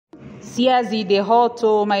See as e dey hot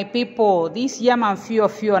oh, my people. This yam and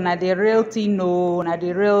Fio-Fio na the real thing oh, na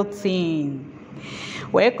the real thing.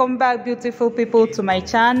 Welcome back, beautiful people, to my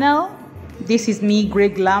channel. This is me, Grey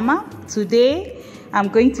Glamour. Today I'm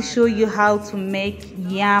going to show you how to make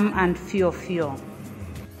yam and Fio-Fio.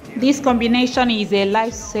 This combination is a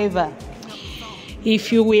lifesaver.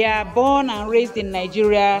 If you were born and raised in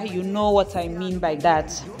Nigeria, you know what I mean by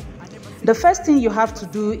that. The first thing you have to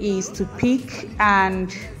do is to pick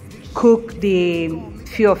and cook the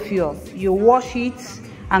Fio-Fio. You wash it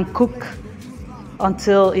and cook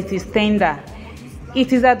until it is tender.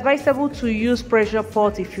 It is advisable to use pressure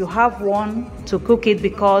pot if you have one to cook it,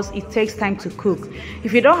 because it takes time to cook.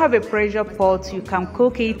 If you don't have a pressure pot, you can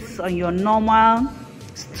cook it on your normal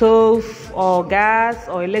stove or gas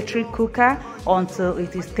or electric cooker until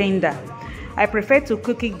it is tender. I prefer to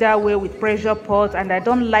cook it that way with pressure pot, and I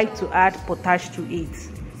don't like to add potash to it.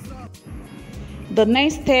 The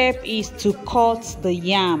next step is to cut the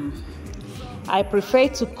yam. I prefer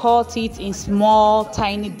to cut it in small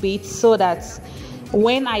tiny bits so that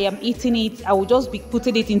when I am eating it, I will just be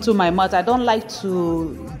putting it into my mouth. I don't like to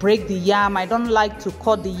break the yam. I don't like to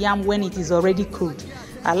cut the yam when it is already cooked.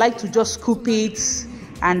 I like to just scoop it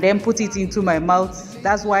and then put it into my mouth.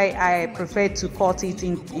 That's why I prefer to cut it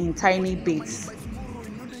in tiny bits.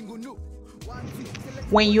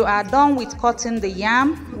 When you are done with cutting the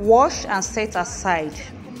yam, wash and set aside.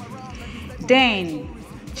 Then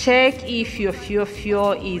check if your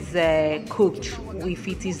Fio-Fio is cooked. If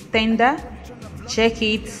it is tender, check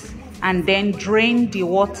it and then drain the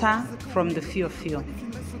water from the Fio-Fio.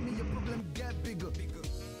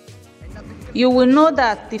 You will know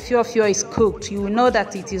that the Fio-Fio is cooked. You will know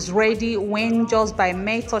that it is ready when just by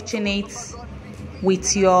mere touching it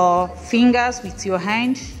with your fingers, with your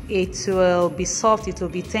hand, it will be soft, it will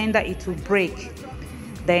be tender, it will break.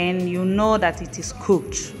 Then you know that it is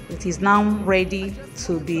cooked. It is now ready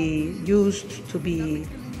to be used, to be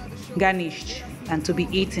garnished, and to be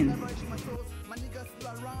eaten.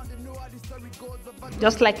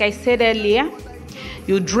 Just like I said earlier,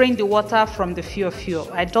 you drain the water from the Fio-Fio.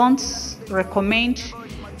 I don't recommend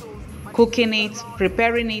cooking it,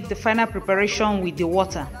 preparing it, the final preparation with the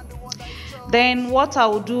water. Then what I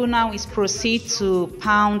will do now is proceed to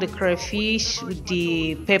pound the crayfish with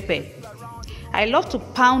the pepper. I love to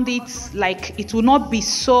pound it like it will not be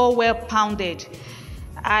so well pounded.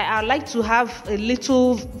 I like to have a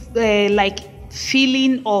little like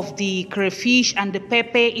feeling of the crayfish and the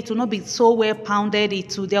pepper. It will not be so well pounded.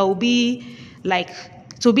 There will be like,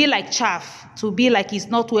 to be like chaff, to be like it's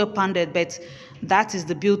not well pounded, but that is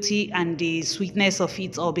the beauty and the sweetness of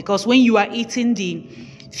it all. Because when you are eating the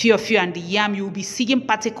Fio-Fio and the yam, you will be seeing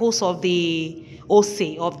particles of the ose,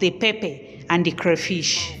 of the pepper and the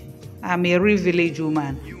crayfish. I'm a real village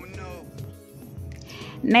woman.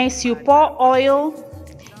 Next, you pour oil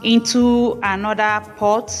into another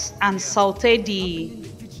pot and saute the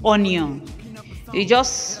onion. You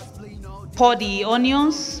just pour the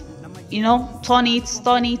onions, you know, turn it.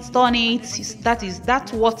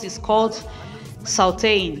 That's what is called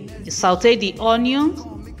sauteing. You saute the onion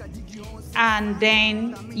and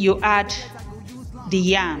then you add the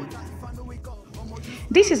yam.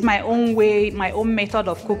 This is my own way, my own method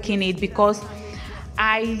of cooking it, because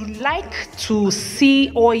I like to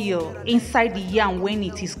see oil inside the yam when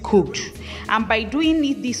it is cooked. And by doing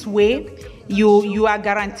it this way, you are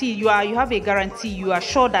guaranteed, you have a guarantee, you are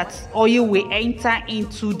sure that oil will enter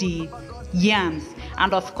into the yams.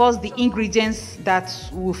 And of course, the ingredients that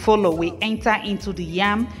will follow will enter into the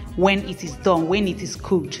yam when it is done, when it is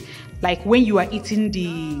cooked. Like when you are eating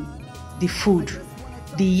the food,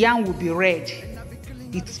 the yam will be red.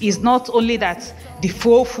 It is not only that the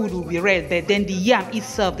full food will be red, but then the yam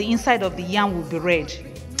itself, the inside of the yam will be red.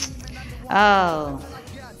 Oh,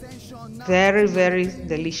 very, very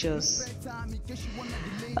delicious.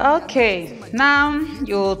 Okay, now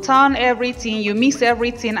you turn everything, you mix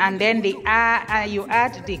everything, and then you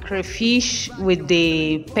add the crayfish with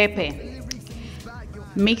the pepper.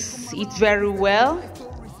 Mix it very well.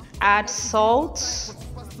 Add salt,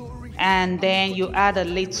 and then you add a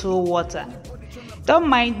little water. Don't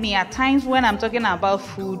mind me, at times when I'm talking about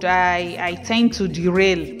food, I tend to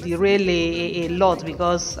derail a lot,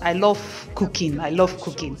 because I love cooking.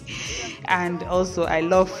 And also I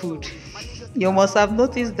love food. You must have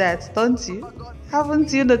noticed that, don't you?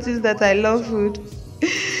 Haven't you noticed that I love food?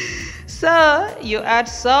 So you add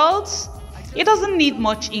salt. It doesn't need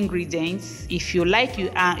much ingredients. If you like,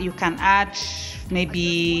 you can add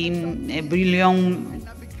maybe a bouillon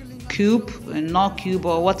cube, not cube,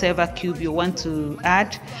 or whatever cube you want to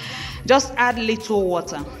add. Just add little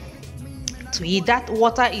water to it. That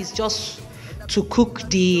water is just to cook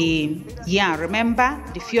the yam. Remember,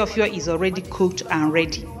 the Fio-Fio is already cooked and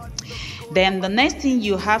ready. Then the next thing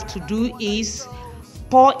you have to do is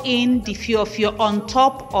pour in the Fio-Fio on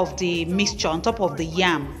top of the mixture, on top of the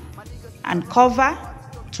yam, and cover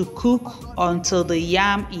to cook until the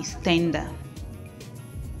yam is tender.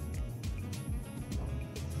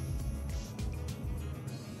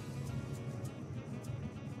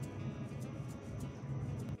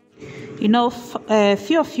 You know,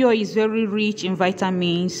 Fio-Fio is very rich in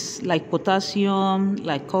vitamins like potassium,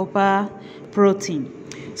 like copper, protein.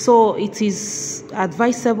 So it is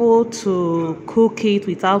advisable to cook it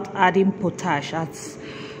without adding potash, as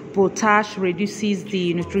potash reduces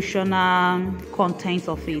the nutritional content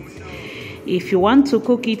of it. If you want to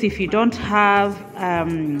cook it, if you don't have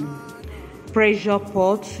pressure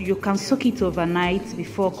pot, you can soak it overnight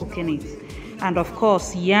before cooking it. And of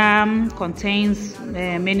course, yam contains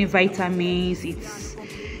many vitamins.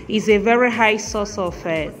 It's a very high source of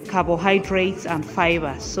carbohydrates and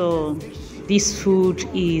fiber. So this food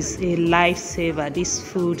is a lifesaver. This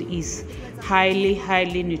food is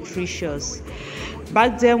highly nutritious.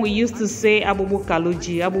 Back then we used to say abubu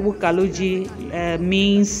kaluji. Abubu kaluji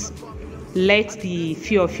means let the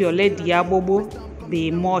Fio-Fio, let the abubu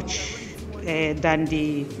be much than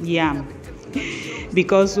the yam.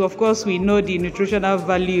 Because of course we know the nutritional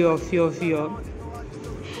value of Fio-Fio.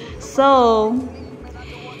 So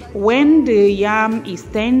when the yam is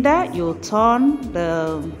tender, you turn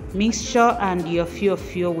the mixture and your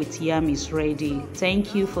Fio-Fio with yam is ready.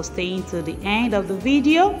 Thank you for staying to the end of the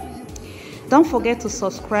video. Don't forget to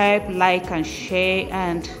subscribe, like and share,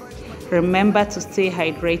 and remember to stay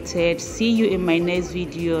hydrated. See you in my next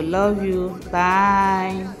video. Love you.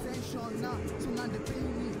 Bye.